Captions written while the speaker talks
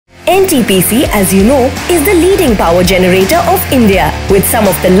NTPC, as you know, is the leading power generator of India with some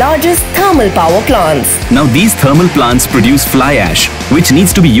of the largest thermal power plants. Now these thermal plants produce fly ash, which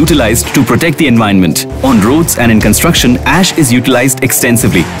needs to be utilized to protect the environment. On roads and in construction, ash is utilized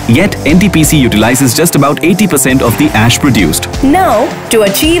extensively. Yet NTPC utilizes just about 80% of the ash produced. Now, to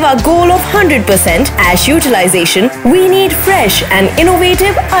achieve our goal of 100% ash utilization, we need fresh and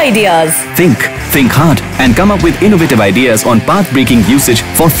innovative ideas. Think hard and come up with innovative ideas on path-breaking usage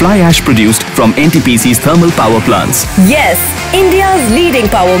for fly ash produced from NTPC's thermal power plants. Yes, India's leading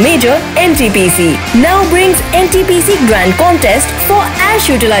power major, NTPC, now brings NTPC Grand Contest for Ash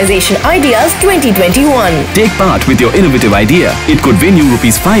Utilization Ideas 2021. Take part with your innovative idea. It could win you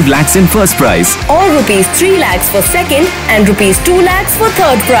 ₹5 lakhs in first prize, or ₹3 lakhs for second and ₹2 lakhs for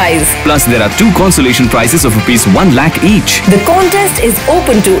third prize. Plus there are 2 consolation prizes of ₹1 lakh each. The contest is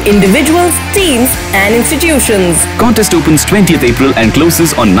open to individuals, teams and institutions. Contest opens 20th April and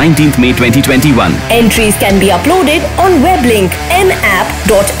closes on 19th May 2021. Entries can be uploaded on web link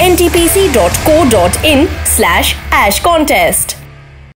napp.ntpc.co.in/ashcontest.